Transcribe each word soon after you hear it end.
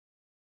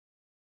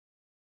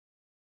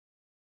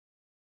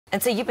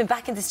And so you've been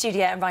back in the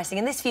studio and writing.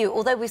 In this view,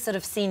 although we've sort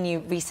of seen you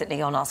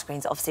recently on our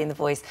screens, obviously in The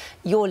Voice,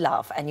 your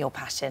love and your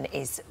passion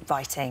is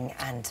writing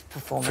and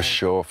performing. For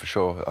sure, for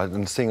sure. I've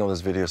been seeing all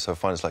those videos so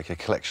far, it's like a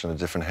collection of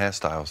different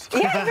hairstyles.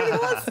 Yeah, it really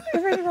was. It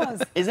really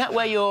was. Is that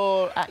where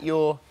you're at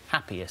your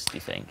happiest, do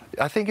you think?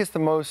 I think it's the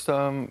most,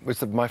 it's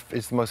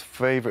the most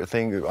favourite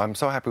thing. I'm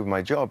so happy with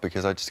my job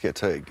because I just get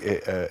to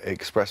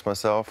express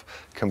myself,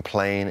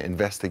 complain,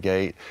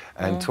 investigate,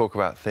 and talk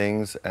about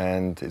things.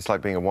 And it's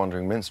like being a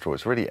wandering minstrel.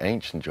 It's a really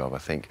ancient job, I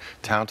think,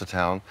 town to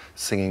town,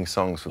 singing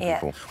songs for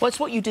people. Well, it's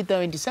what you did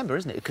though in December,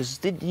 isn't it? Because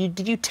did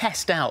you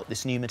test out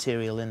this new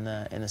material in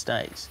the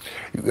States?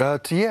 Yeah,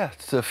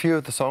 to a few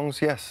of the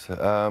songs, yes.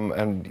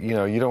 And you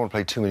know, you don't want to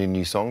play too many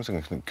new songs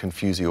and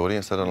confuse the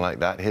audience. I don't like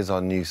that. Here's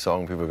our new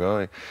song. People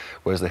go, oh,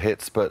 where's the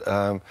hits? But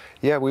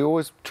yeah, we're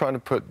always trying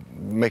to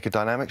make a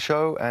dynamic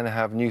show and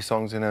have new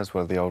songs in as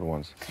well as the older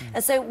ones.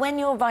 And so when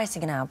you're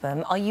writing an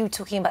album, are you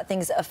talking about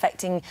things that are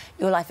affecting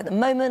your life at the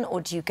moment, or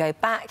do you go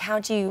back? How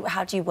do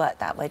you work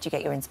that? Where do you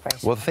get your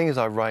inspiration? Well, the thing is,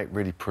 I write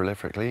really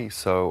prolifically,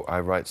 so I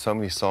write so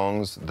many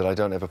songs that I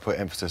don't ever put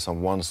emphasis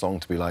on one song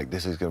to be like,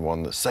 this is the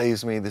one that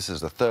saves me, this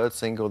is the third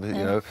single, you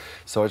know.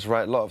 So I just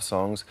write a lot of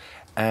songs.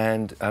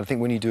 And I think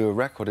when you do a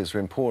record, it's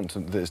really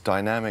important that it's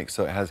dynamic,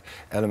 so it has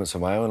elements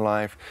of my own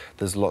life.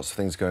 There's lots of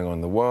things going on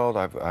in the world.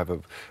 I have a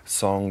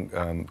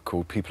song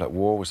called People at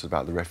War, which is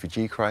about the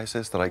refugee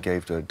crisis that I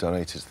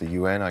donated to the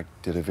UN. I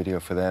did a video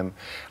for them.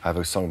 I have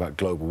a song about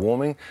global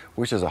warming,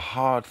 which is a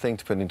hard thing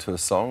to put into a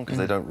song because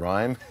they don't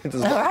rhyme. It's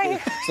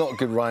not a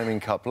good rhyming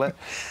couplet.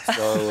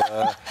 So,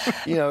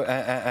 you know,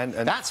 and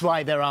that's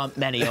why there aren't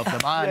many of them.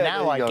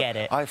 Now I get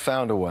it. I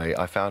found a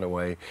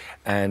way.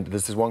 And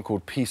there's this one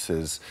called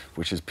Pieces,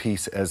 which is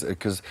peace,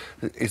 because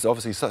it's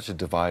obviously such a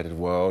divided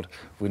world.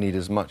 We need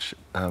as much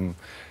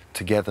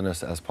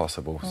togetherness as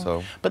possible.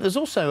 So, but there's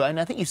also, and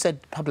I think you said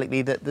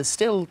publicly that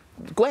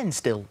Gwen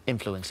still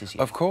influences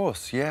you. Of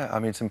course, yeah. I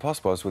mean, it's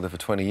impossible. I was with her for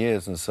 20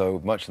 years, and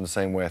so much in the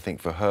same way, I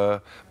think for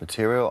her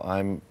material,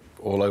 I'm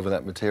all over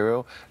that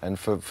material, and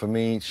for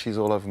me, she's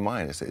all over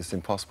mine. It's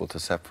impossible to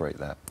separate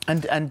that.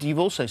 And you've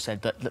also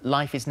said that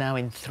life is now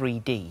in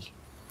 3D.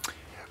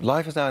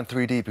 Life is now in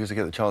 3D because I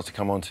get the chance to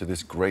come onto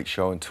this great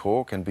show and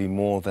talk and be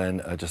more than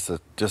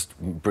just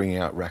bringing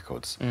out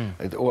records.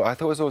 I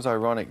thought it was always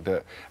ironic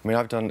that, I mean,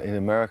 I've done in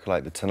America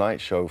like the Tonight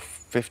Show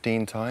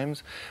 15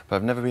 times, but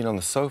I've never been on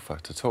the sofa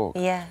to talk.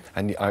 Yeah.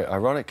 And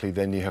ironically,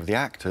 then you have the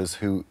actors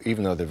who,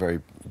 even though they're very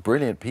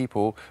brilliant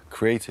people,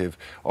 creative,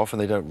 often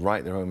they don't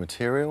write their own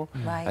material.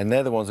 Right. And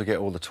they're the ones who get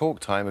all the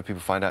talk time and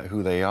people find out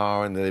who they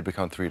are and they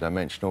become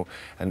three-dimensional.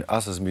 And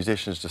us as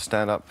musicians just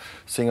stand up,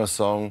 sing a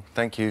song,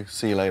 thank you,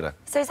 see you later.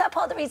 So is that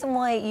part of the reason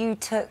why you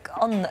took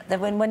on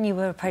when you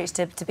were approached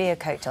to be a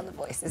coach on The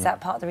Voice? Is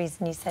that part of the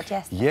reason you said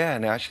yes? Yeah,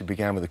 and it actually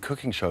began with a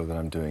cooking show that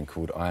I'm doing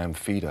called I Am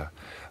Feeder,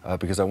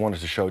 because I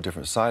wanted to show a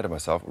different side of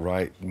myself,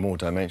 more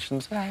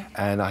dimensions. Right.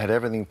 And I had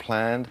everything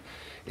planned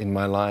in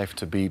my life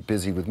to be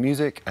busy with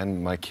music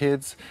and my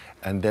kids,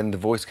 and then The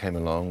Voice came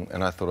along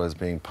and I thought I was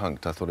being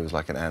punked. I thought it was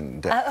like an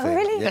ant death thing.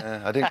 Really?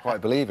 Yeah, I didn't quite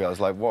believe it. I was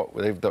like, what?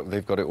 They've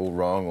got it all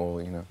wrong,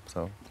 or, you know,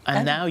 so...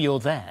 And now you're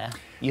there,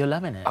 you're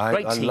loving it. I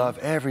Great team. love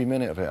every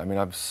minute of it. I mean,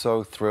 I'm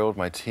so thrilled.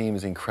 My team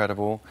is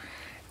incredible.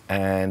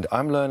 And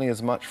I'm learning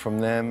as much from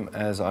them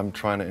as I'm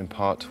trying to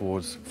impart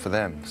for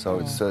them. So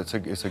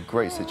it's a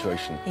great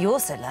situation. You're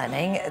also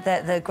learning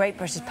that the great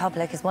British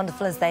public, as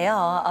wonderful as they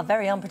are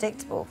very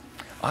unpredictable.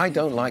 I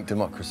don't like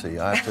democracy,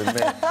 I have to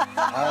admit.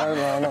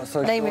 I'm not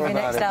so Name sure of your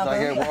about next it. album. I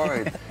get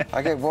worried.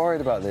 I get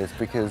worried about this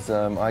because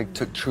I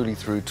took Trudy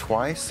through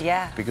twice.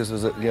 Yeah. Because it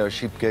was you know,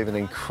 she gave an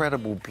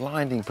incredible,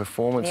 blinding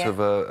performance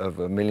of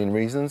A Million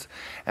Reasons,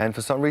 and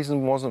for some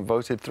reason wasn't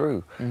voted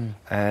through.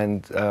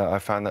 And I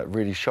found that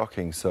really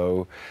shocking.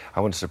 So I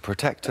wanted to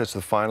protect her to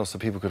the final so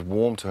people could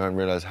warm to her and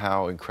realise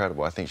how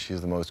incredible. I think she's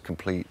the most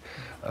complete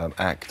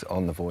act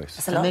on The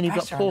Voice. And then you've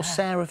got poor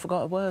Sarah, forgot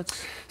her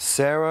words.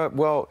 Sarah,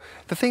 well,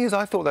 the thing is,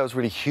 I thought that was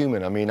really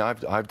human. I mean,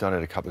 I've done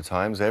it a couple of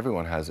times.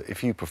 Everyone has.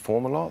 If you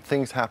perform a lot,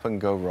 things happen,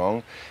 go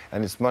wrong,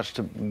 and it's much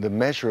to the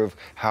measure of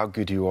how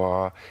good you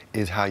are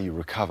is how you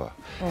recover.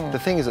 The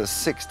thing is, at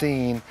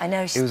 16, I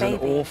know, it was an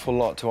awful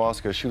lot to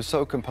ask her. She was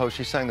so composed.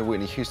 She sang the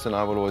Whitney Houston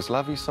 "I Will Always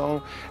Love You"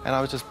 song, and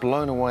I was just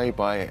blown away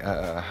by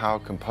how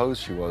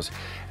composed she was.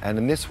 And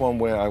in this one,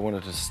 where I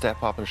wanted to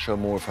step up and show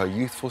more of her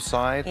youthful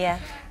side,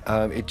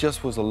 it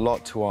just was a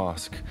lot to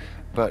ask.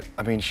 But,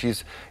 I mean,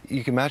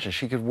 you can imagine,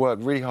 she could work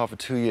really hard for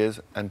 2 years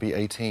and be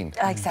 18.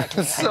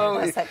 Exactly. So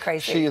that's that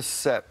crazy. She is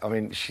set. I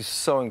mean, she's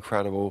so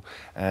incredible,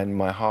 and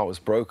my heart was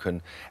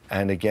broken.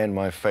 And again,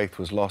 my faith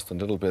was lost a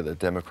little bit in the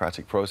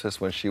democratic process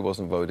when she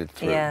wasn't voted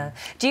through. Yeah.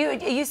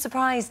 Are you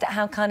surprised at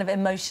how kind of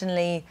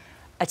emotionally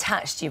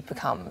attached you've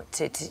become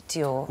to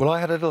your... Well, I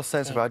had a little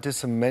sense of it. I did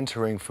some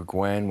mentoring for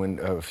Gwen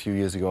a few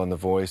years ago on The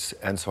Voice,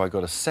 and so I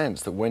got a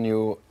sense that when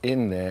you're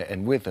in there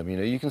and with them, you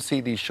know, you can see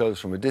these shows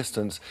from a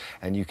distance,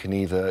 and you can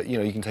either, you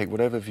know, you can take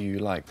whatever view you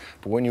like,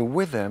 but when you're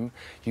with them,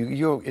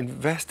 you're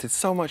invested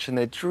so much in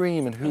their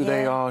dream and who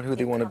they are and who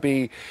they want to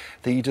be,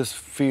 that you just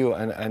feel,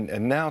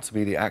 and now to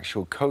be the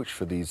actual coach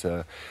for these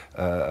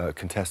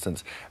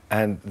contestants,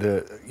 and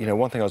you know,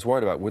 one thing I was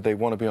worried about, would they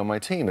want to be on my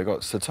team? They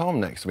got Sir Tom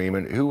next to me,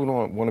 and who would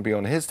want to be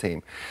on his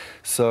team?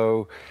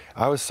 So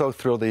I was so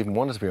thrilled they even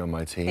wanted to be on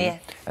my team. Yeah.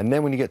 And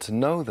then when you get to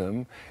know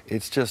them,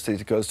 it's just,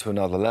 it goes to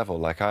another level.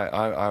 Like,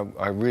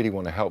 I really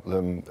want to help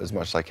them as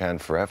much as I can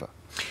forever.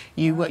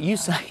 You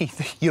say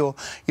that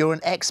you're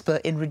an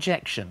expert in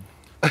rejection.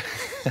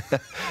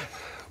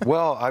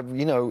 Well,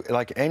 you know,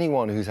 like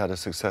anyone who's had a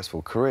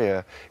successful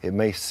career, it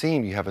may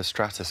seem you have a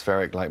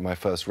stratospheric, like my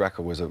first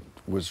record was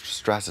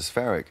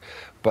stratospheric,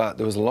 but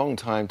there was a long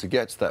time to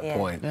get to that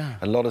point. Yeah.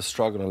 A lot of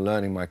struggle in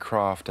learning my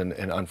craft, and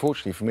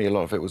unfortunately for me, a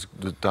lot of it was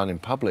done in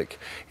public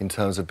in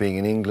terms of being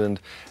in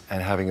England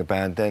and having a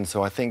band then.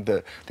 So I think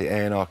that the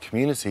A&R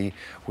community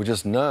were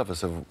just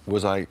nervous of,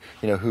 was I,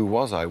 you know, who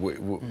was I?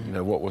 You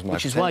know, what was my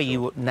Which is why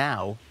you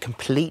now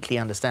completely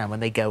understand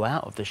when they go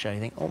out of the show, you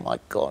think, oh my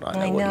God, I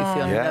know what you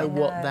feel, I know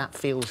what that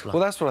feels like.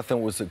 Well, that's what I thought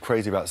was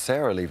crazy about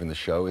Sarah leaving the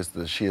show, is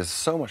that she has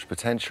so much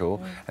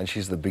potential and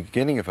she's the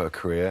beginning of her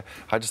career.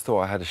 I just thought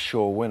I had a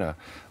sure winner.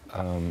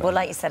 Well,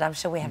 like you said, I'm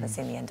sure we haven't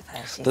seen the end of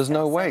her. There's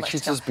no way.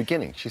 She's just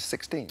beginning. She's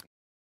 16.